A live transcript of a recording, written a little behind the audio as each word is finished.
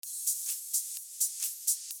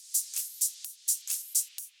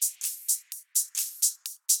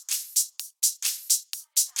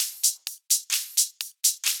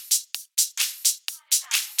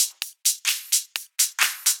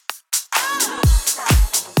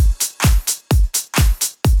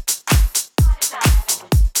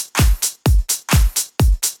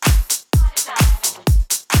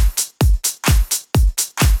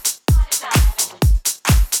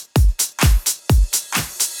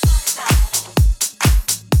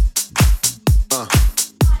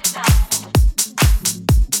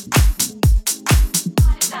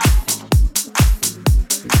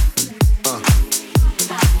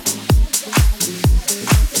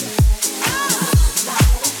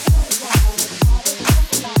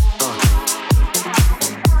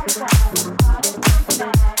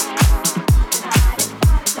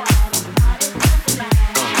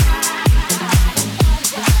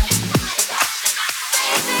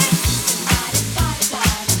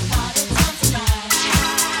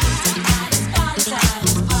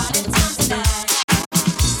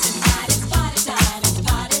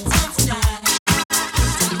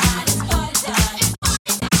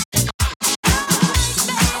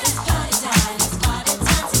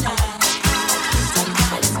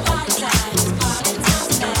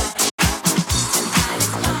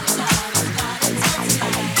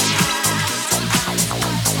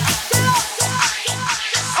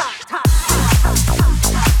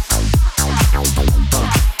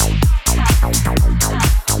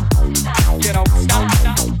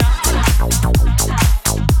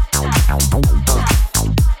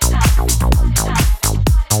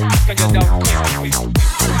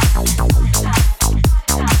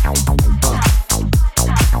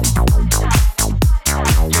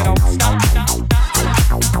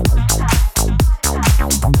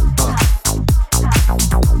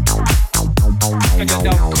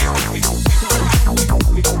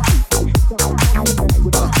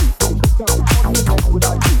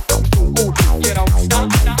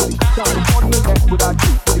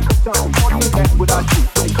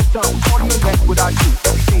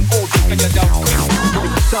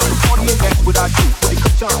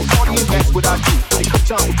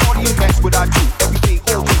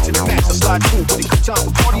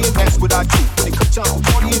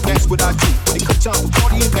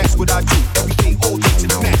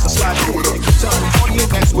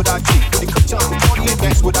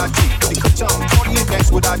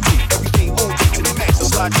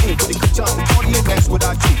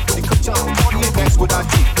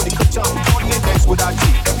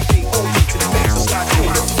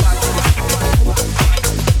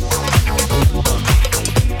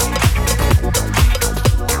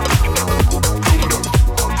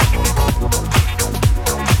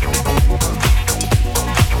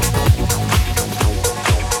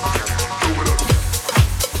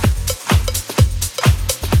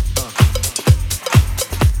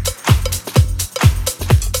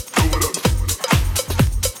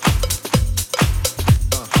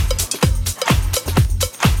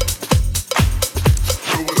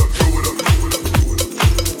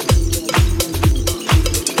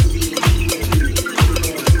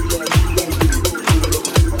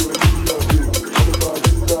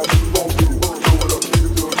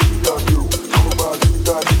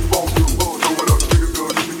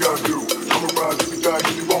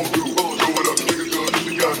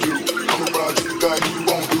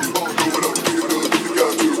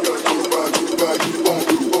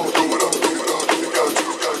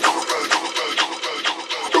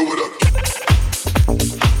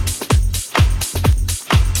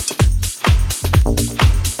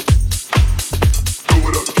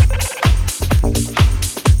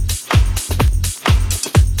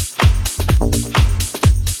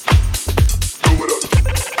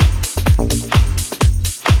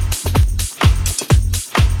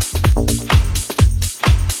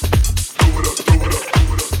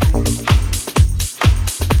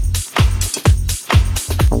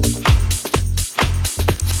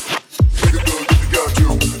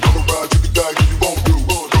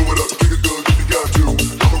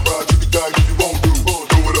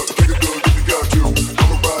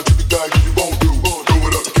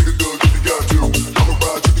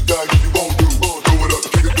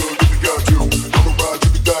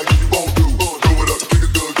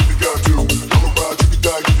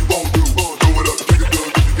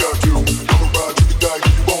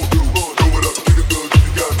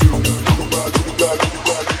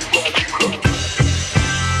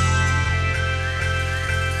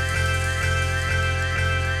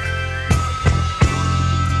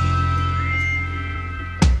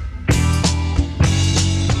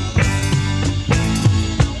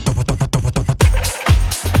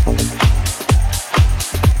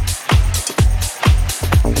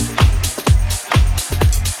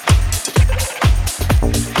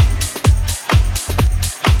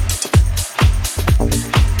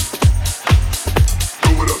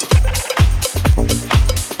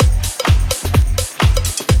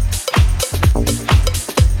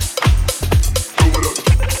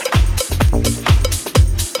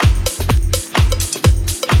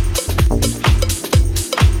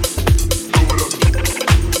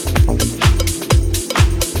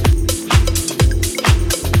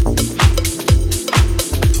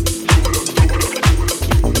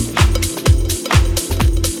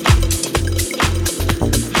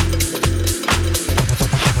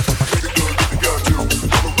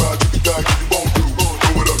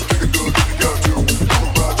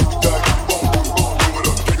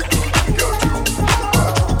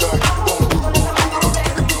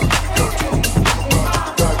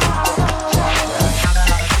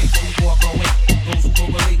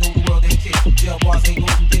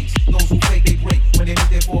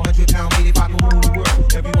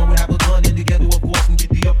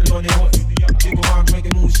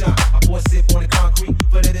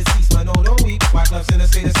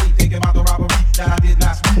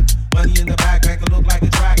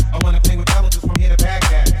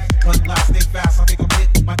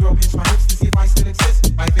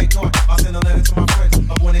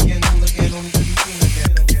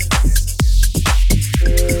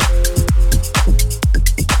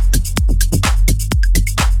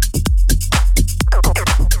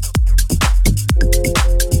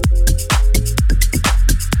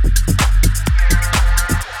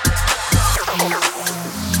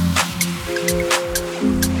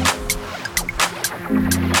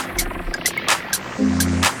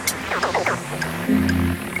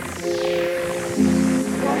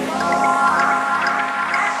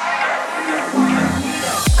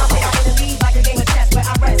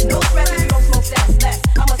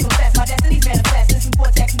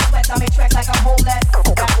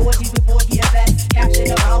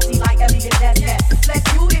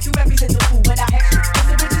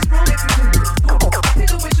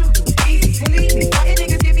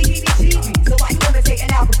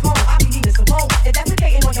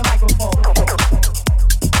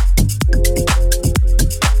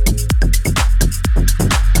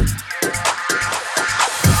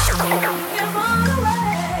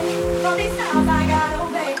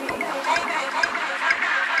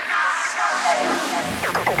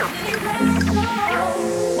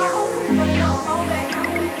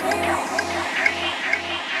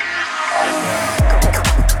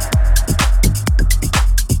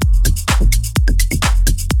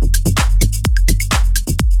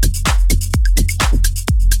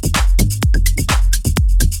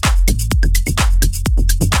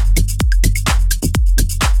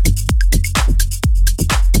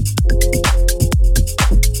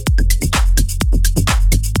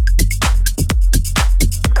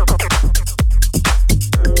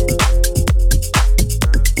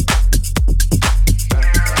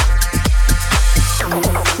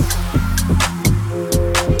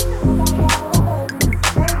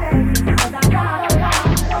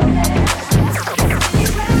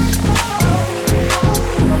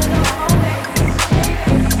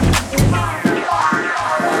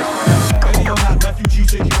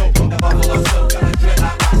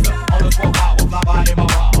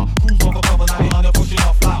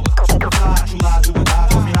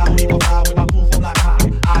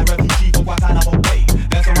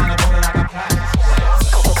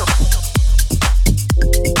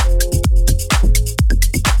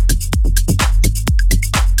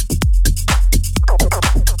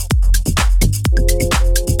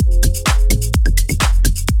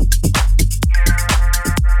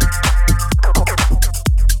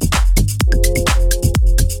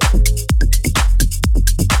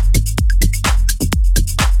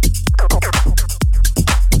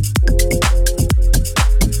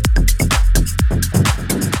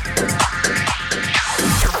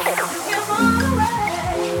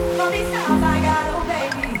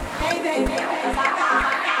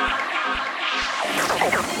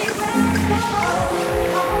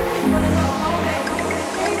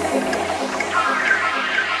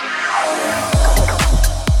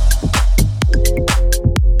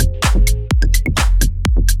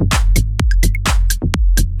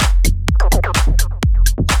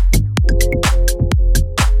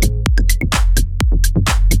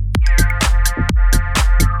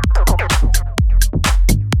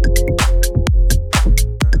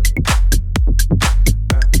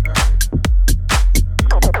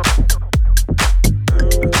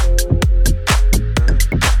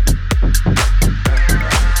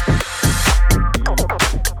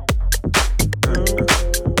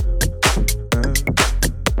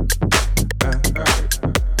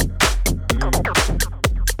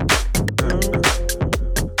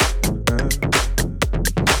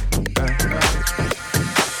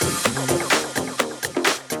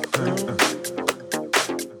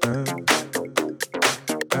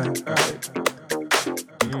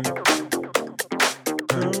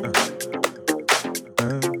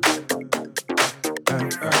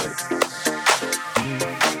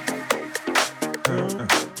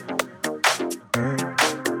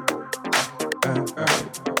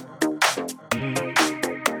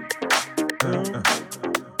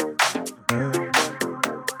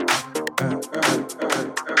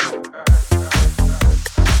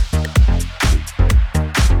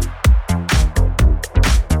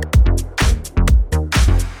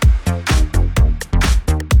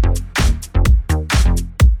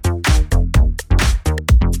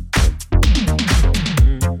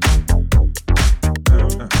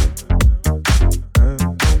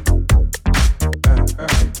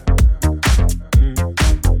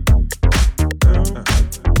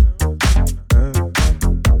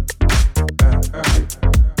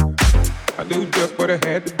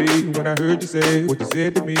heard you say what you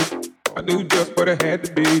said to me. I knew just what it had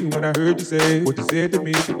to be when I heard you say what you said to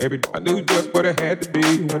me. I knew just what it had to be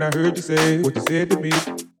when I heard you say what you said to me.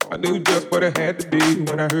 I knew just what it had to be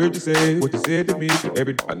when I heard you say what you said to me.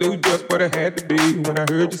 I knew just what it had to be when I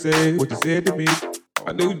heard you say what you said to me.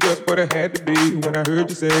 I knew just what it had to be when I heard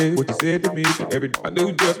you say what you said to me. I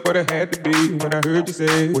knew just what it had to be when I heard you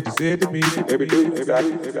say what you said to me. Every day,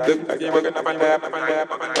 look like you're working on my lap,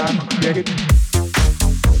 get it.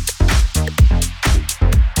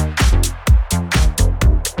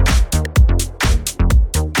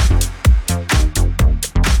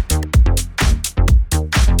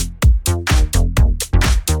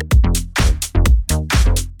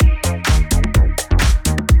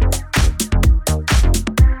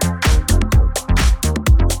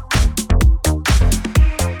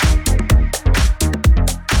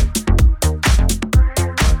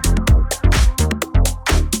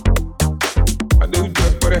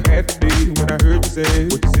 say,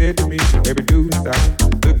 what you said to me, baby, do stop.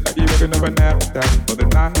 Look like you're working up an appetite for the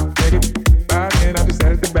night. Take it by then, I just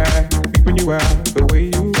sat at the back, keeping you out the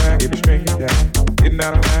way you act, get me stringing down. Getting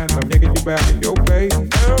out of line, I'm yanking you back in your place.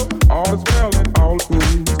 All is well and all is cool.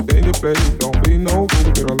 Stay in your place, don't be no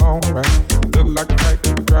fool, get along right. Look like a kite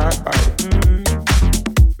that we drive by.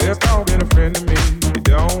 Best off being a friend to me. You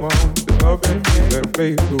don't want the love and better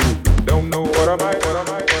play it cool. Don't know what I might, what I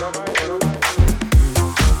might, what I might.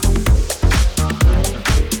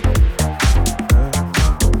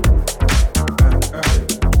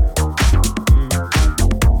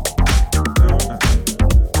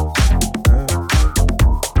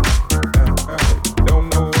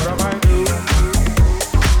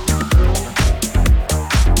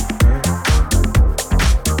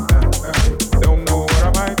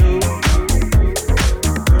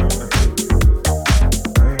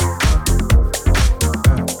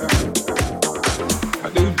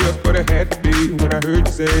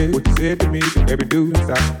 Say what you said to me, every dude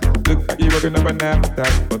stop. Look like you're working up an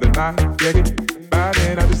appetite for the night. Get it by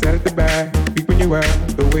then, I just sat at the back, peeping you out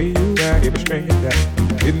the way you act, every string is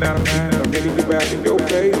that. Getting out of line, I'm getting you back in your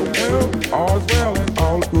place. All is well and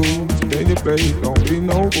all is cool. Stay in your place, don't be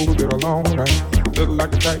no fool, get along right. Look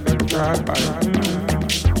like a type that you drive by.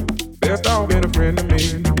 Best off being a friend to me.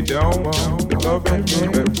 You don't want the love and me,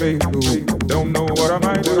 better play it cool. Don't know what I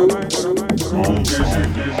might do.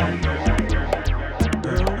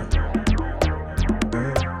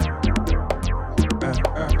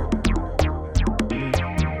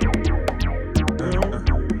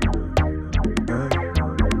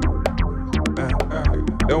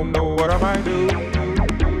 Don't know what I might do.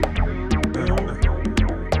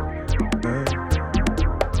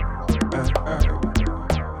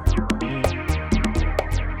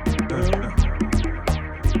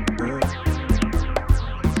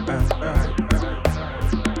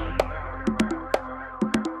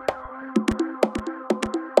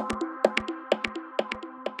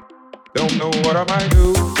 Don't know what I might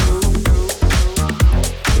do.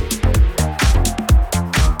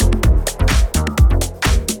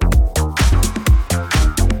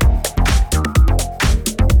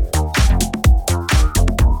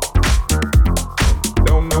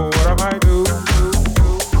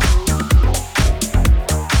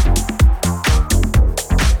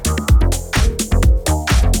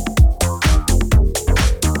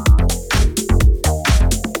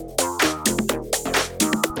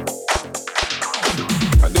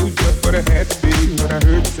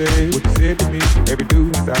 Say what you said to me, every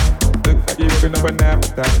dude stop. Look like you're working up an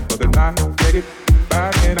appetite for the night. Get it by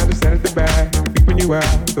then, I just sat at the back, keeping you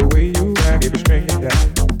out the way you act, every string is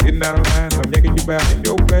that. Getting out of line, I'm yanking you back in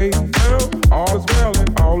your place. All is well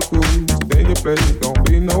and all is cool. Stay in your place, don't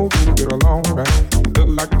be no fool, get along right. Look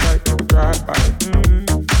like a type that we drive by.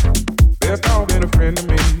 Best off being a friend to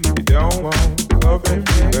me. You don't want the love and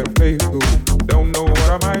me, better play it cool. Don't know what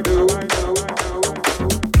I might do.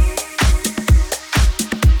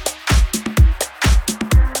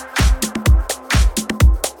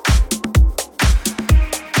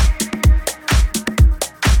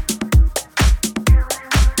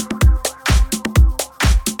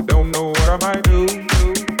 Don't know what I might do.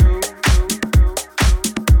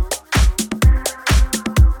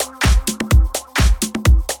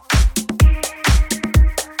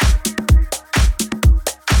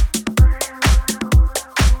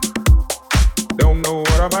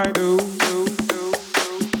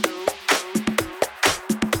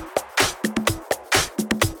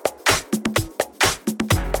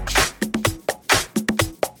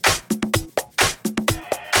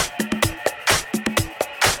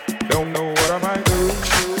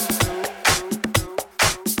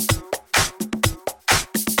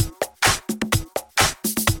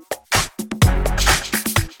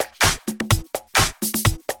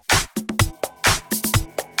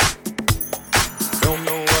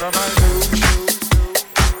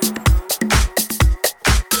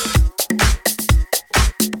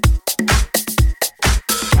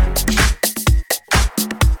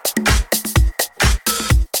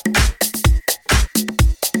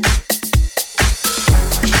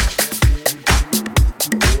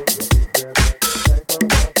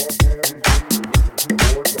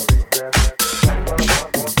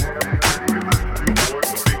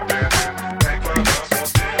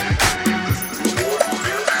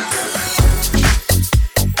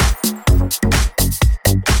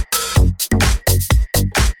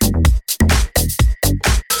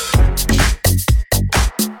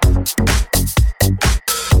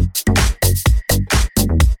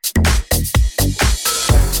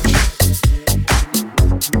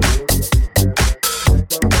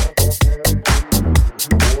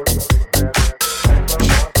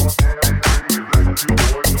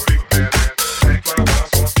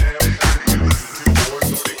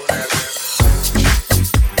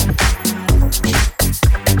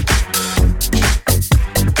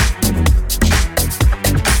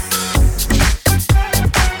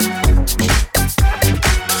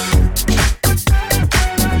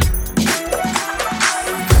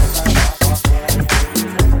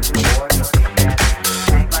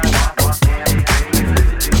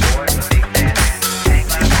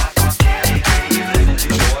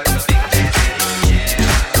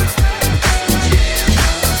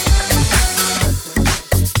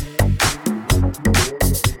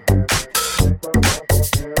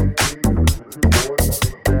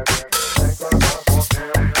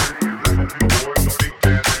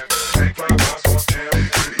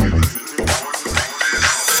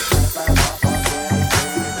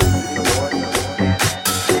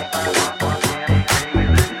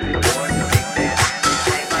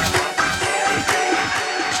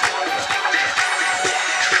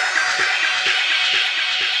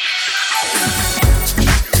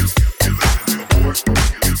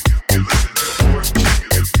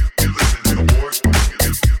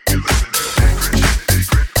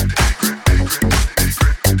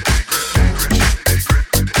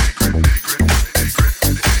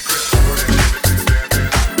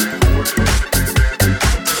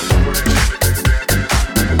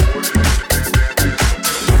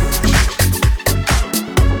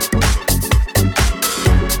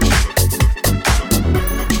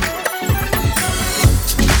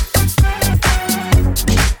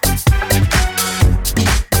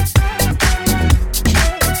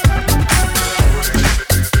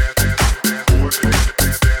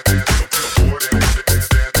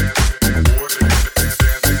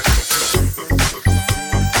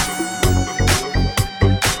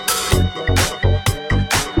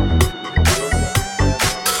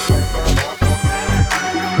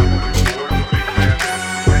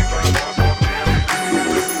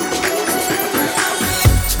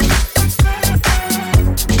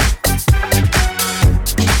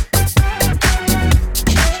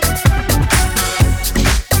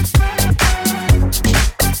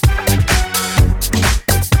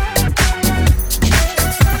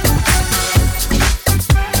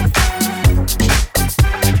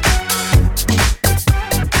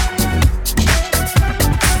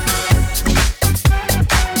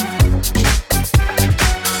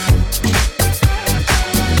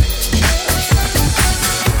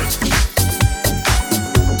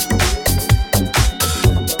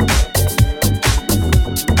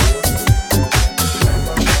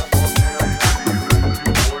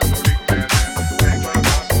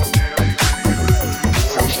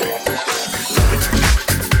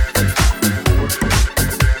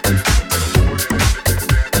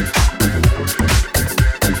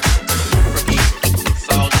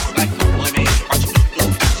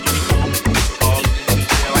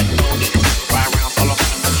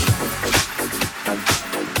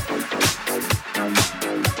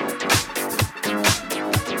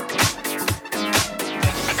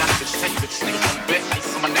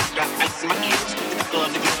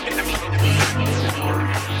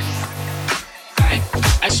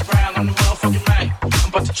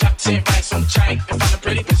 to drop 10 racks on the chain. And find a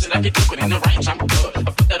pretty bitch that I can do it in the range. I'm good.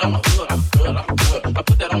 I put that on the hood. I'm good. I'm good. I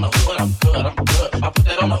put that on the hood. I'm good. I'm good. I put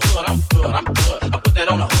that on the hood. I'm good. I'm good. I put that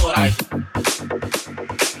on the hood.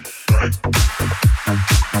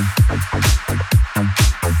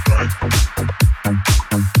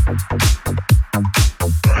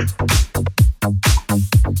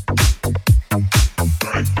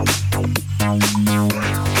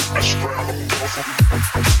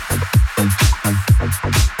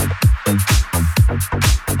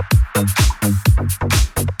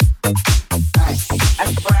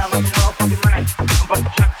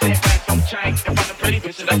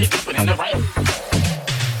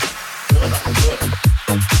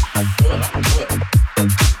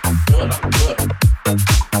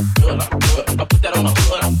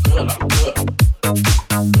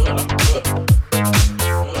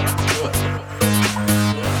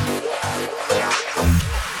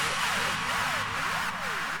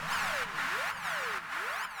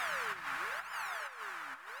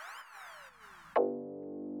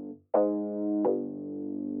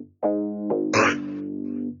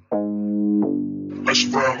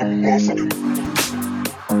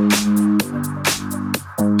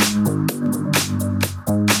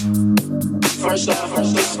 First off,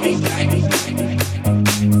 let's speak back.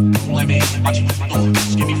 Let me watch you do.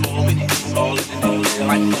 Just give me 4 minutes. All in the news,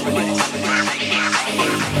 like 4 minutes.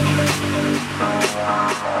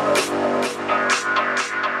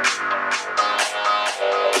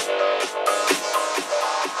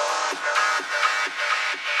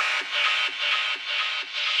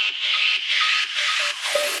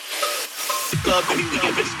 Club, baby, we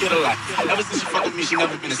can bitches get a lot. Ever since she fuck with me, she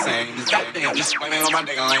never been the same. This goddamn, just waiting on my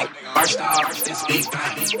nigga lane. First off, it's big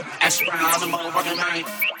time. Ash Brown on the motherfucking mind.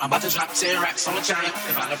 I'm about to drop 10 racks on the chain.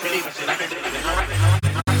 If I'm a pretty bitch, I can do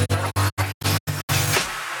it.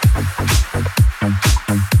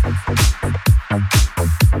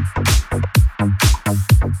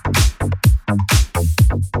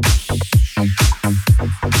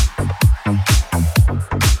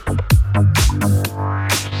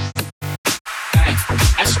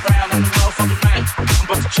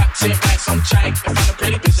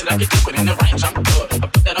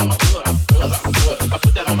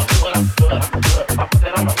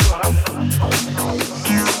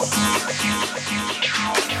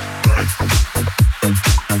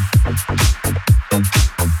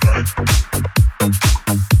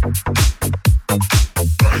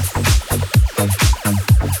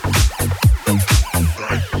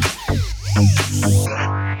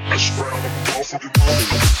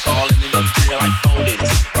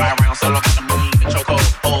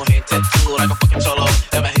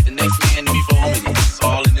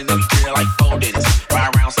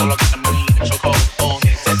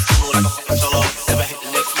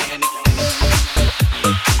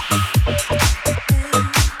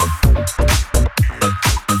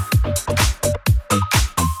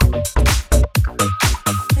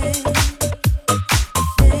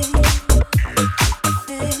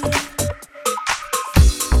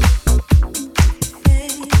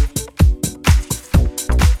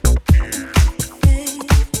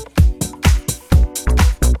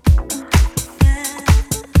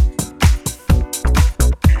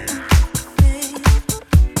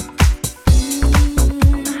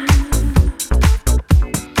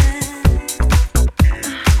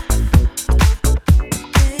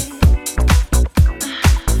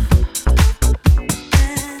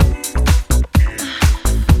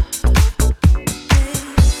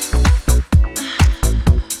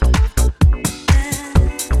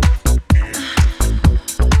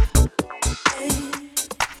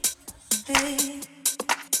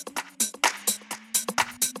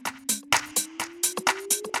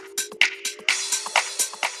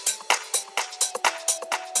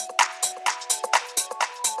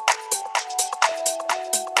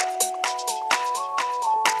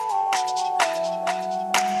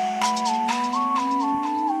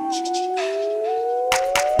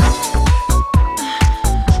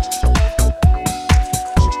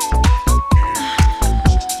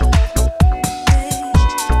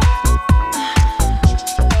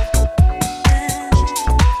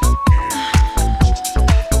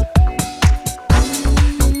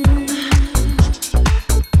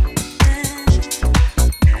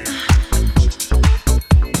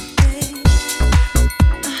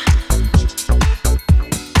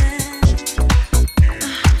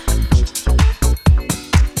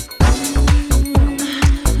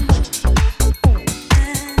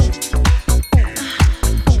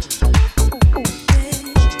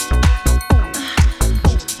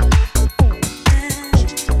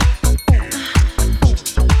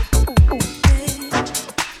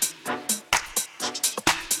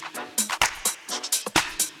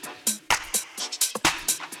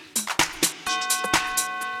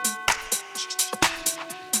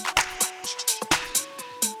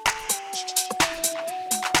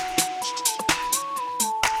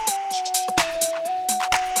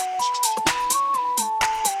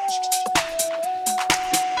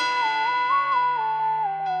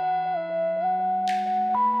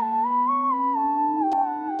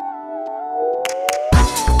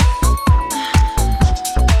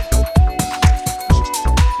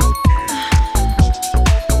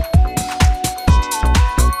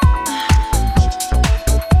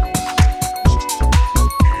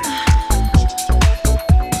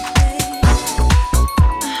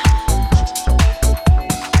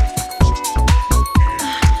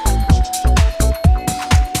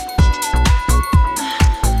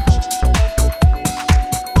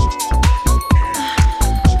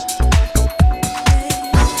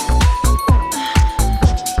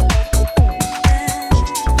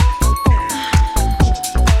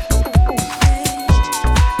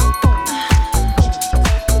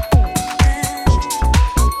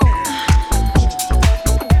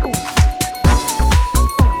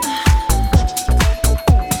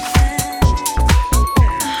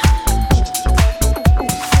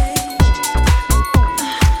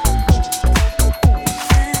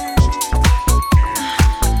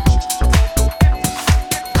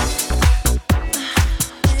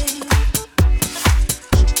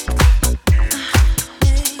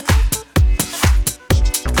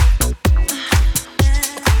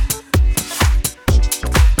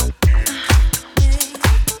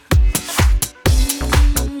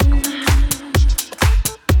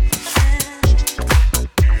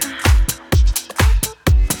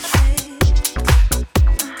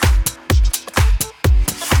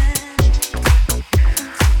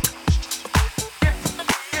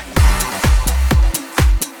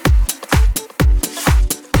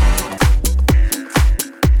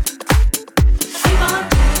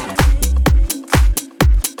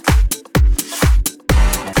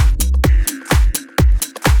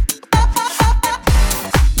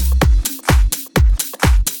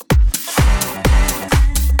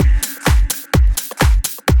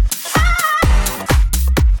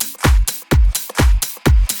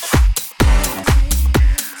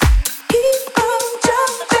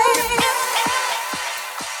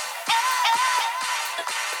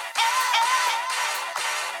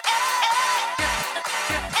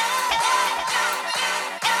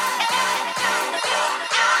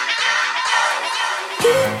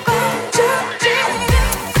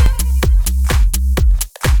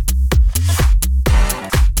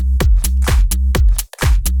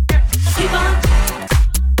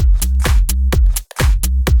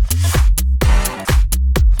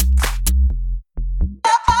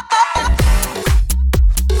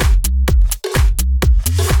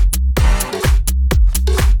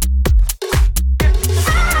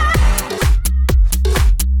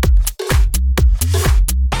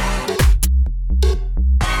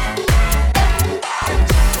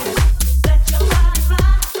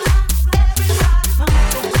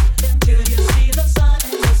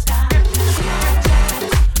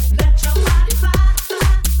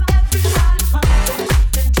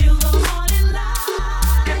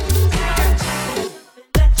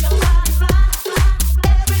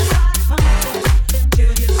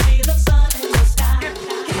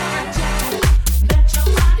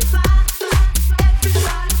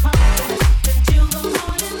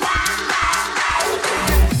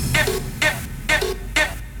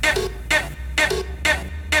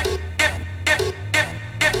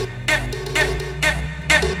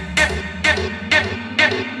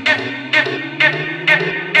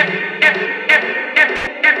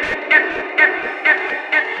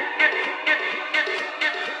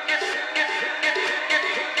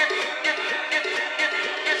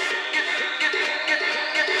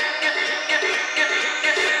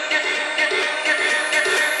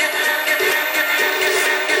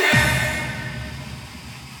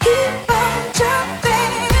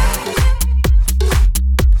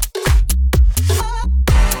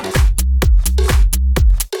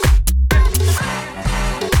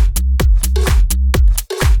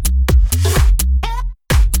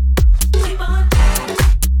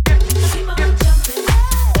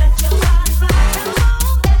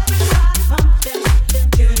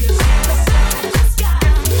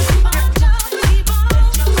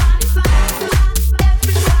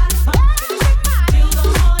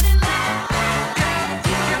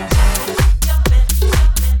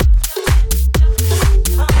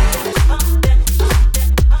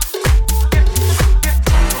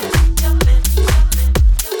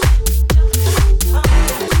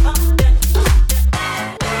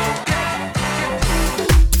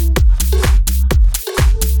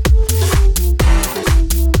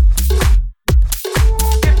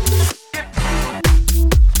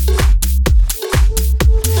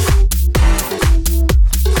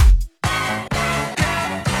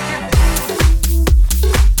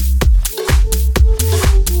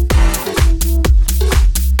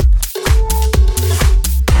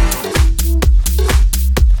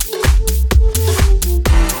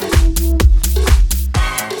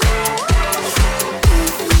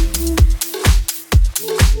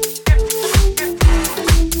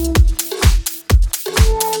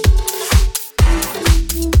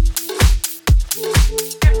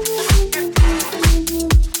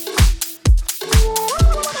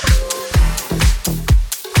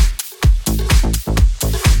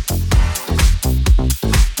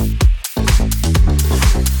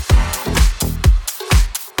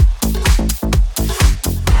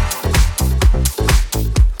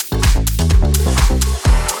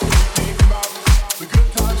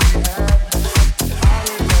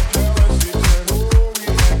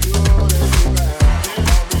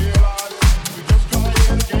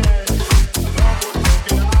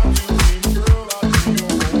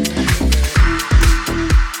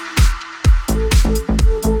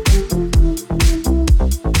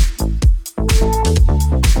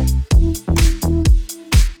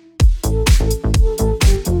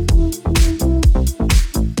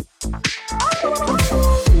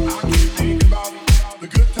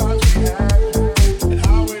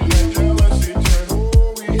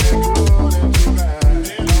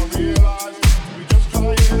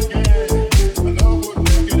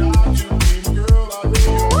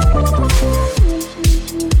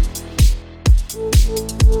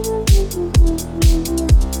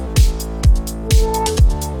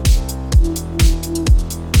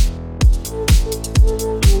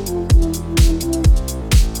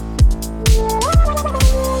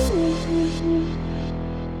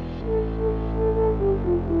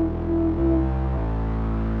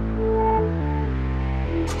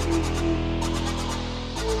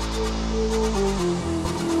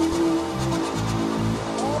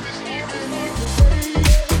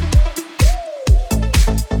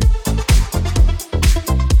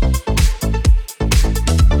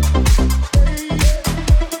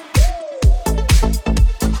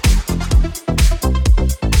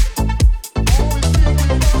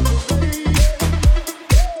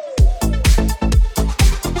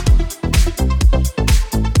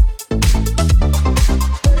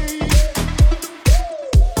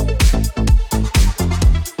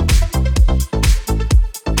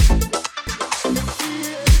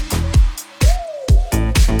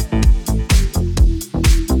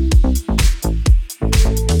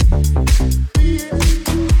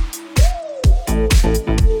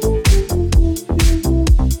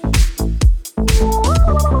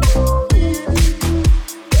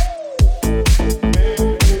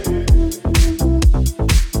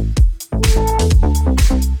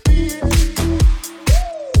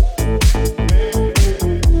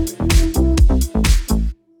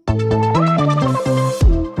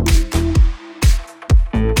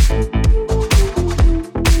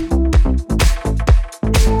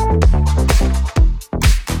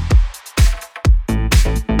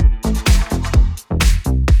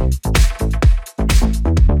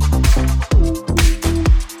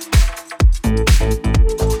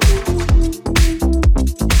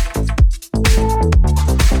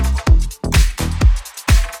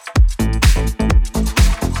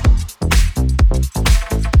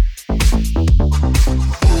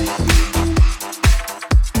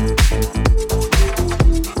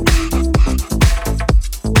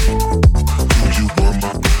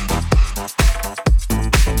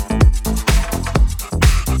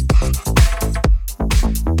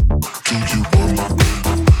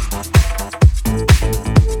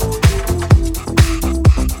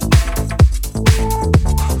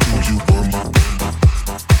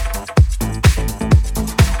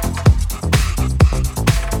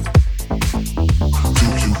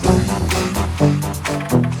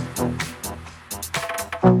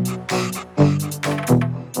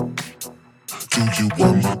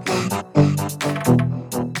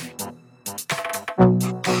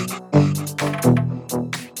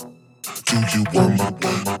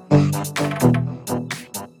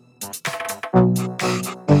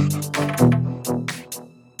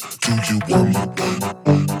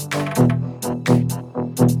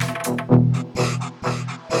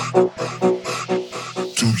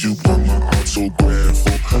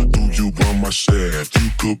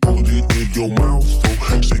 your mouth?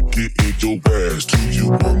 Oh, stick it in your ass. Do you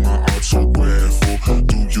want my autograph? Or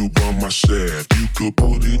do you want my shaft? You could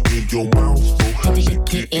put it in your mouth. Oh,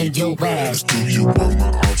 stick it in your ass. Do you want my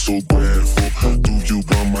autograph? Or do you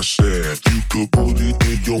want my shaft? You could put it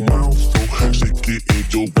in your mouth. Oh, stick it in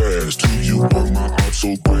your ass. Do you want my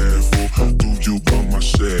autograph? Or do you want my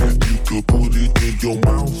shaft? You could put it in your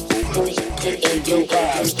mouth. Oh, stick it in your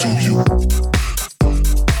ass. Do you?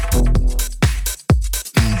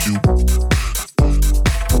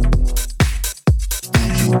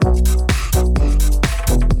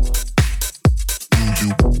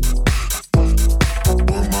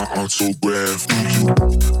 Autograph, do you?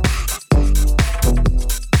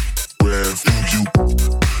 Graph, do you?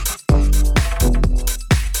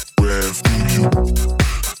 Graph, do you?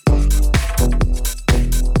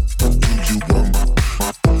 Do you want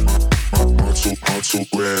my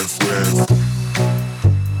autograph, graph?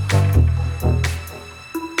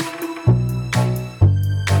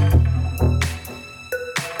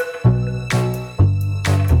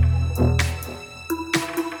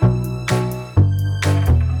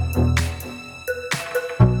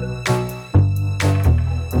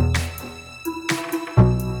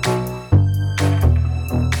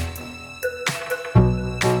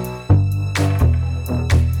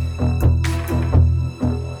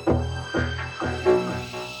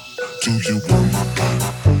 Do you want my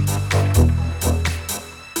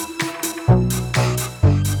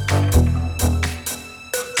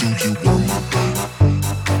Do you want my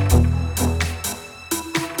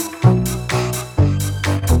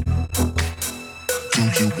Do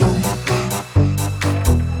you want my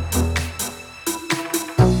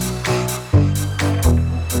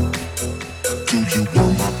Do you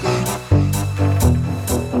want my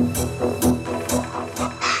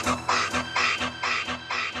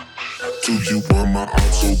Do you want my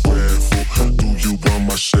autograph? Or do you want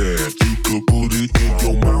my shaft? You could put it in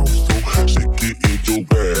your mouth. Or stick it in your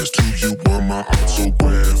ass. Do you want my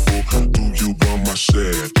autograph? Or do you want my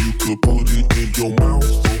shaft? You could put it in your mouth.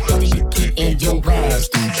 Or stick it in your ass.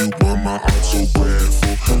 Do you want my autograph?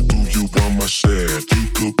 Or do you want my shaft? You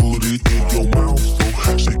could put it in your mouth.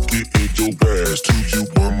 Or stick it in your ass. Do you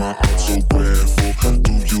want my autograph? Or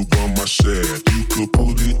do you want my shaft? You could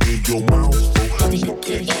put it in your mouth. Or stick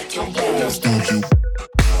it in your ass. Do you?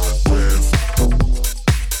 Graph,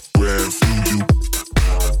 graph, do you?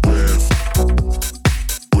 Graph,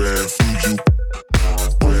 graph, do you?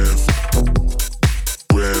 Graph,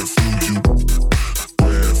 graph, do you?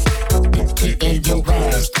 Graph, stick it in your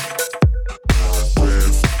ass.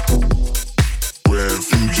 Graph, graph,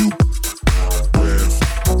 do you? Graph,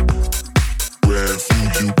 graph, do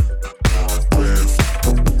you? Graph,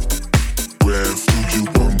 graph, do you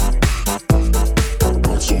want my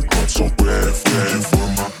autograph? Graph,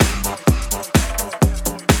 want my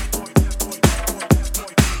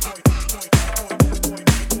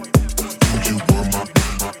Do you want my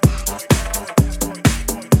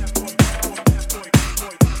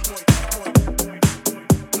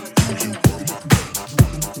Do you want my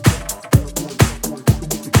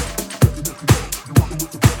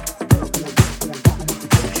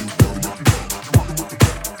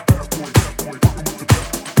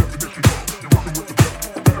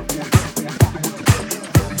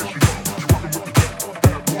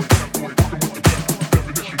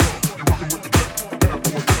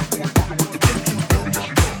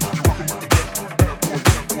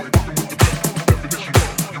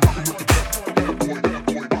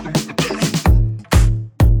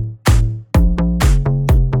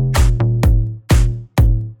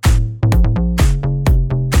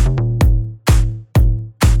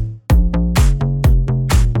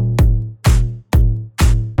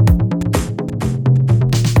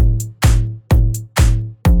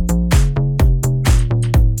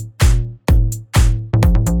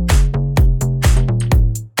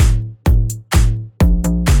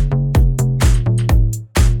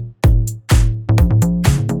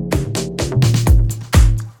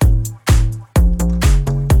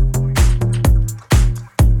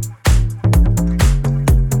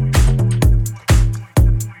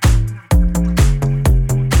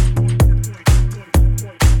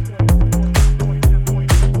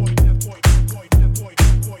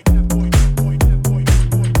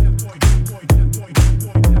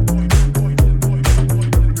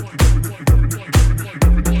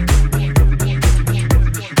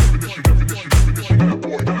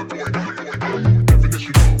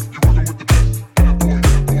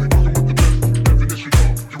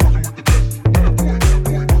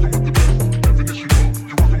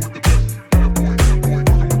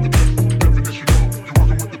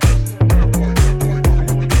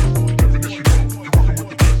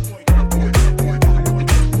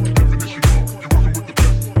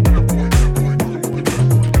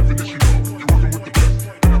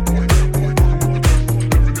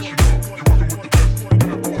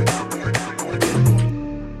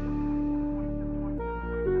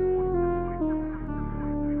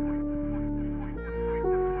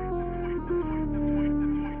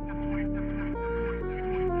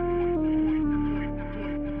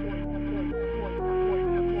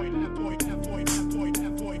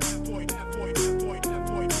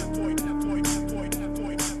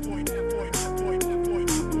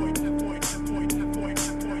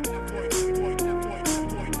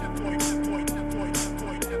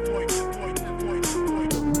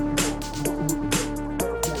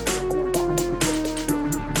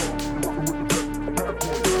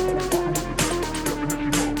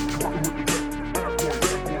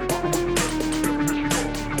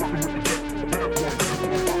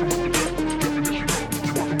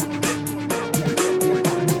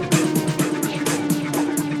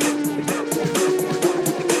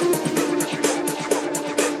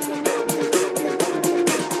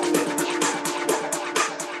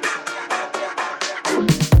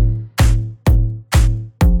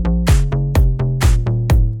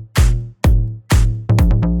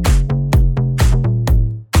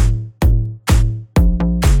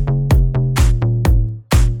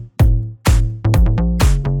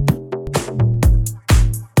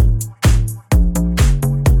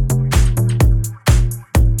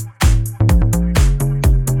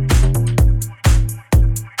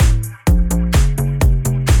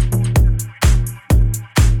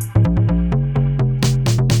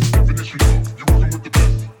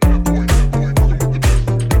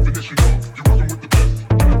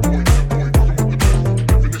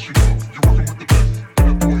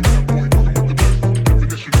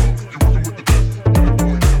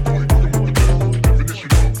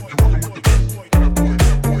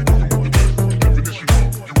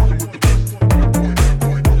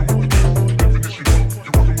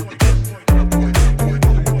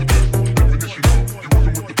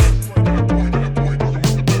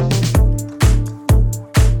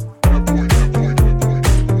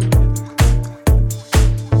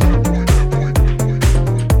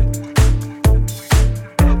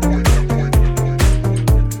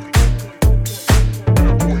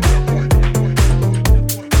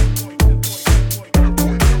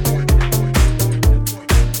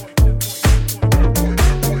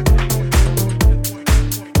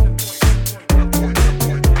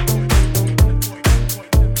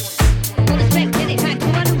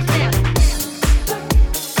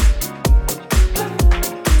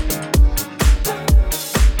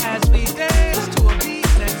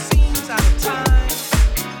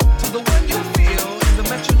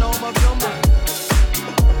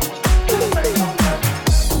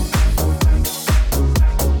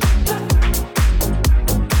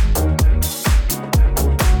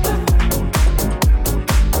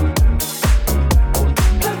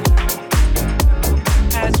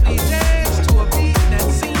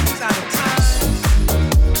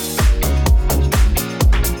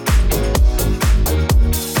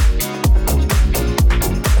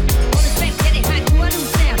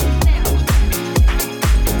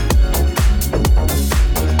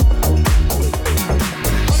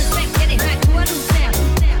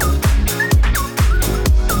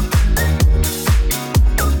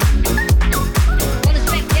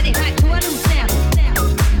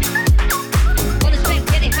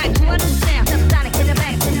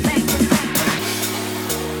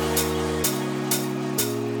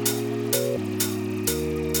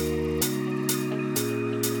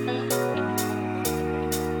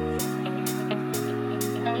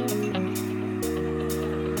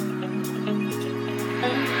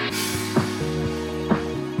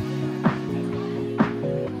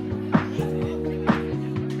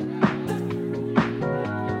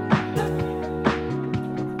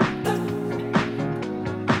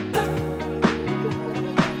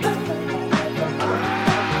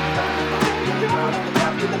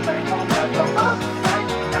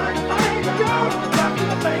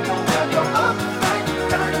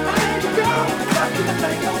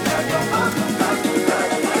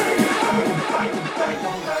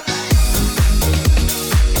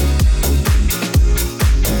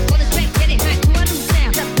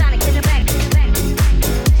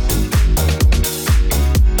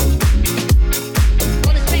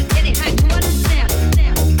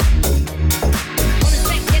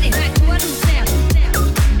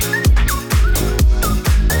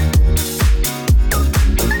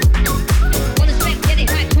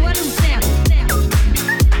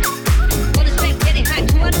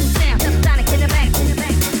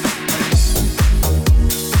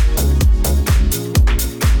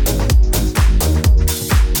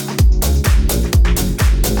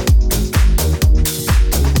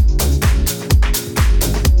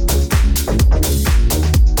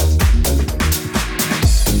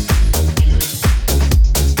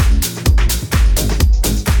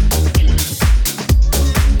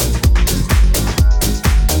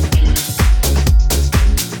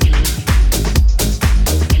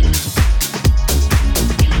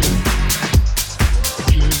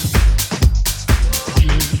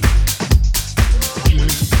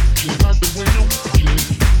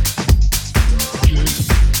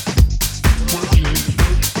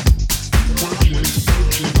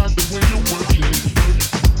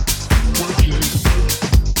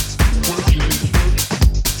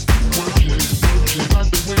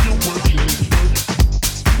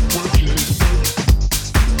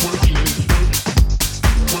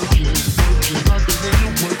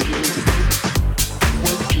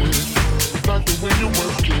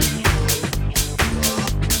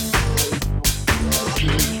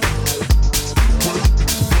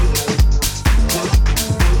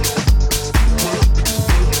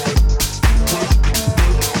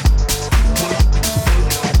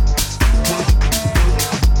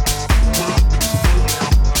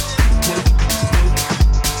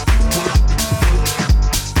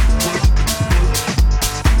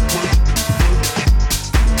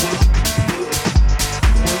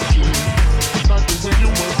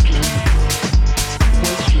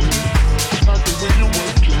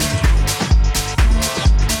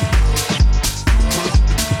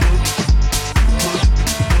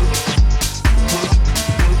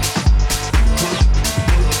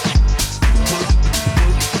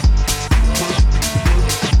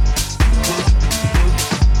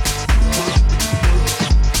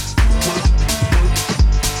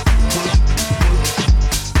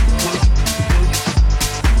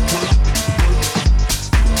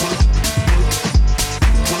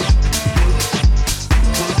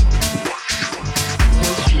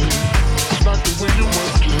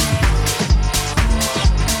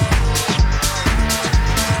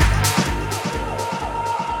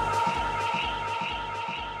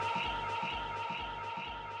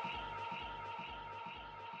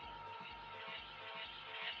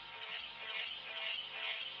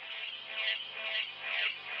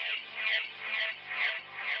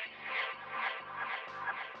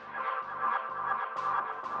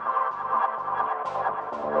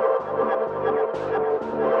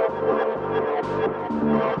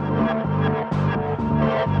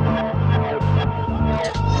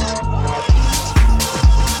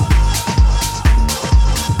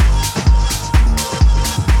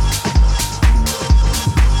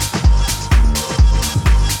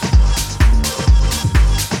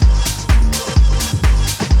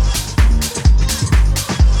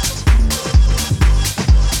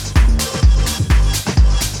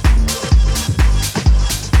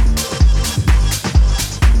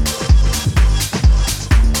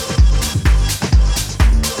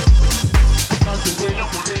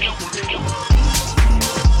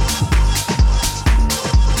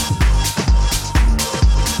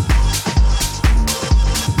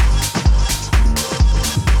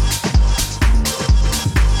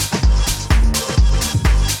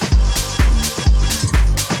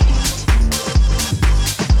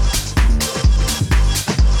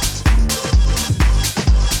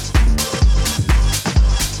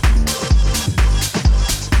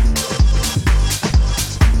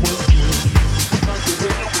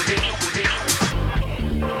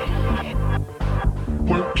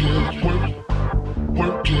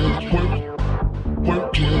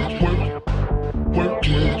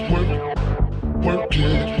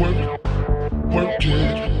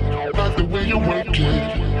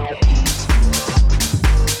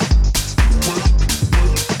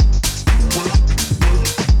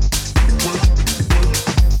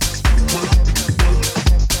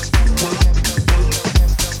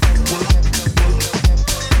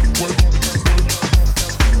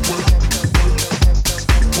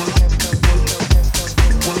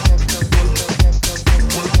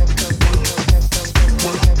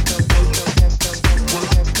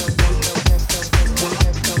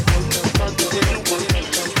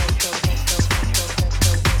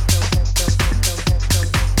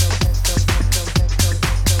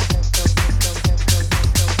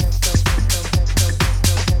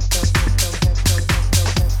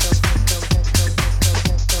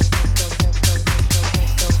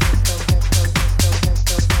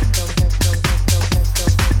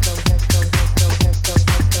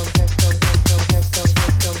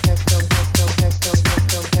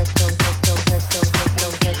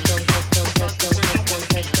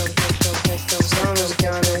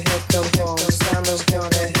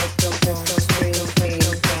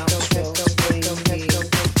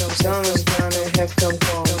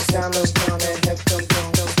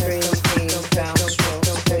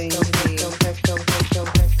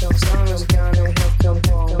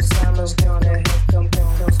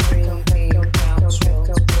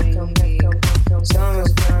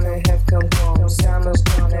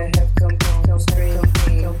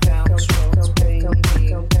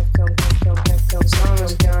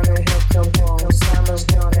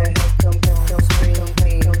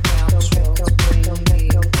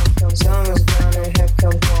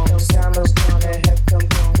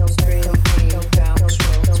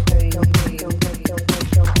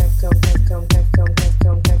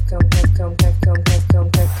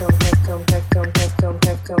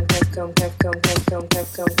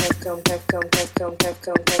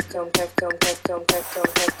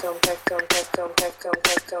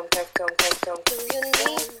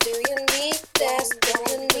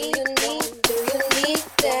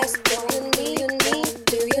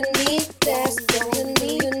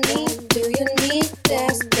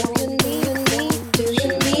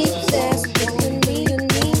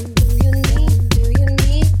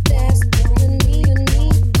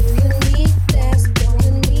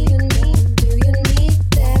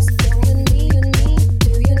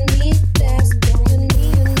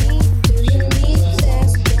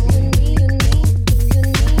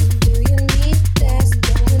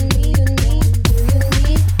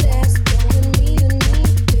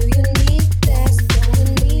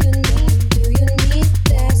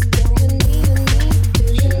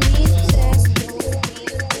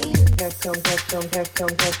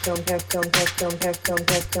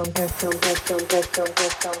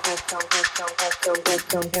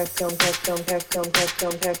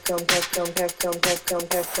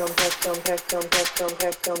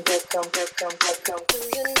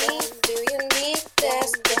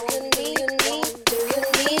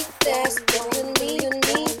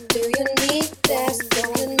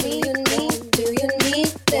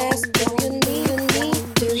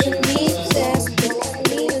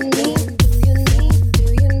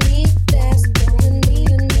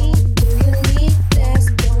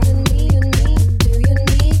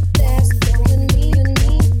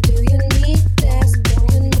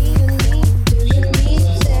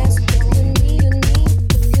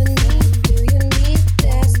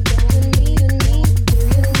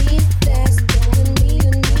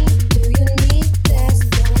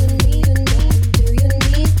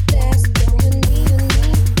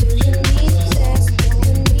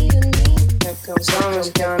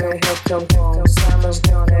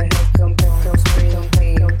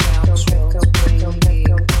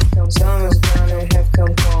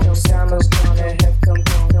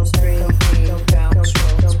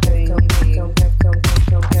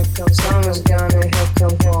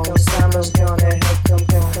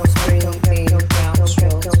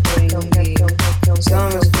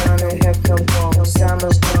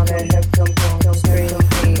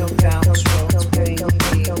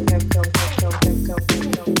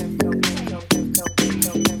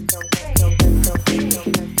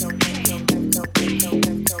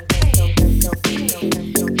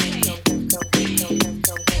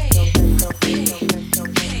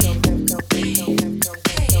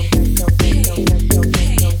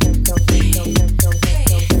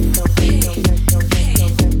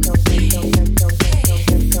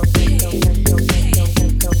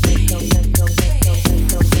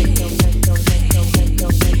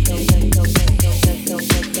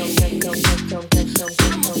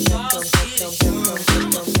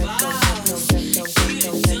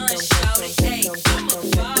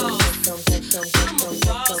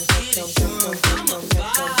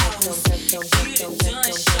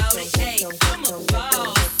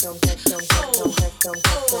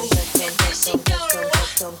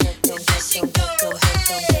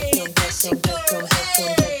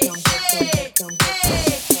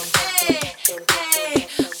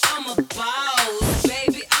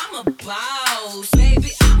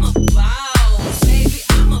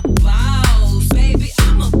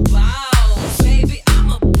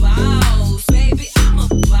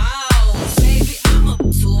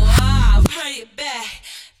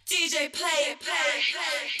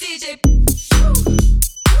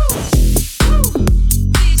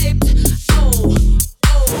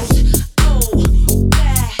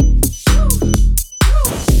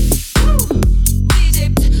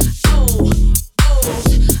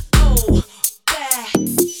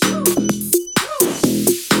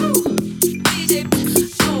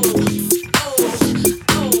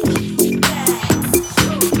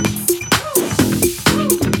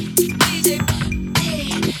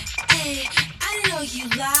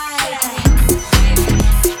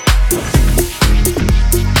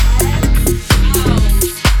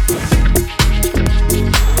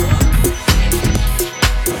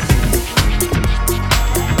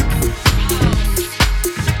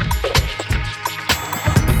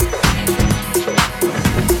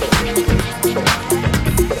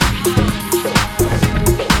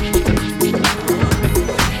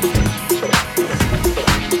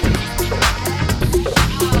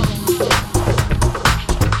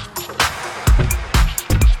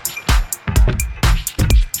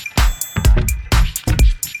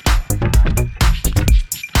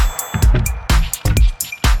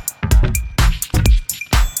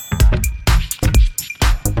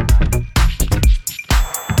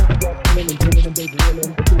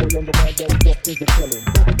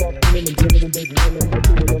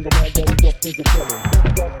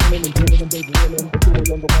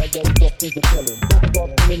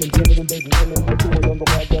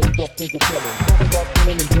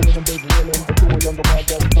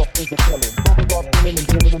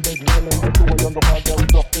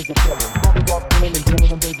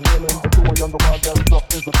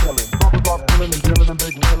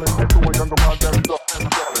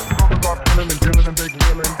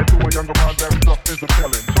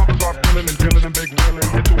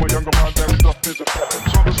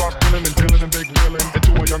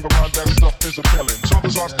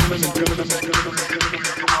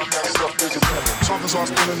Others are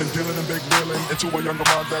stealing and dealing and big wheeling into a younger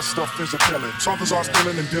mind. That stuff is appealing. Others are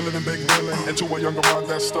stealing and dealing and big wheeling into a younger mind.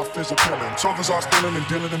 That stuff is appealing. Others are stealing and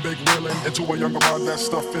dealing and big wheeling into a younger mind.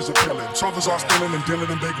 That stuff is appealing. Others are stealing and dealing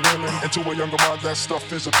and big wheeling into a younger mind. That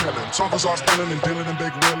stuff is appealing. Others are stealing and dealing and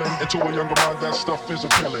big wheeling into a younger mind. That stuff is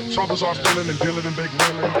appealing. Others are stealing and dealing and big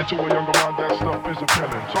wheeling into a younger mind. That stuff is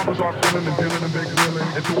appealing. Others are stealing and dealing and big wheeling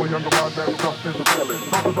into a younger mind. That stuff is appealing.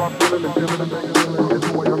 Others are stealing and dealing and big wheeling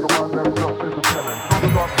into a younger mind. That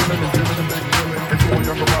stuff is appealing.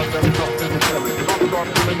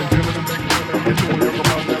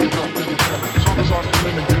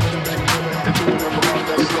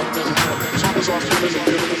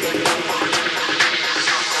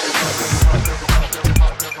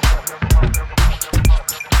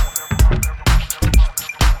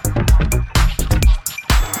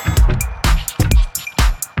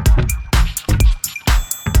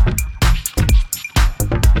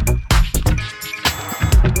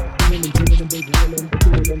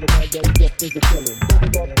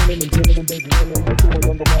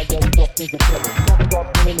 Others are stealing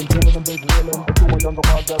and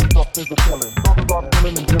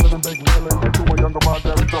dealing and big wheeling into a younger mind.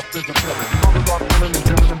 That stuff is appealing. Others are stealing and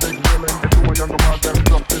dealing and big wheeling into a younger mind. That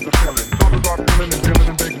stuff is appealing. Others are stealing and dealing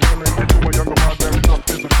and big wheeling.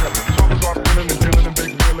 Others are